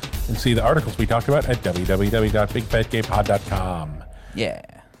patreon.com/BigFatGayPod. And see the articles we talked about at www.bigfatgaypod.com. Yeah.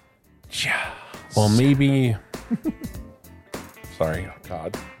 Well, maybe... Sorry, oh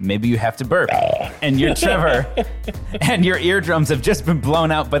God. Maybe you have to burp. And you're Trevor. And your eardrums have just been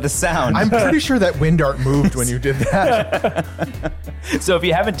blown out by the sound. I'm pretty sure that wind art moved when you did that. So if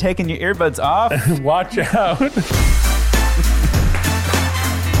you haven't taken your earbuds off, Watch out.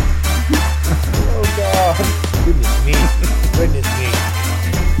 Oh, God. Goodness me.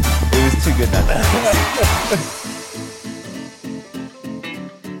 it was too good not to.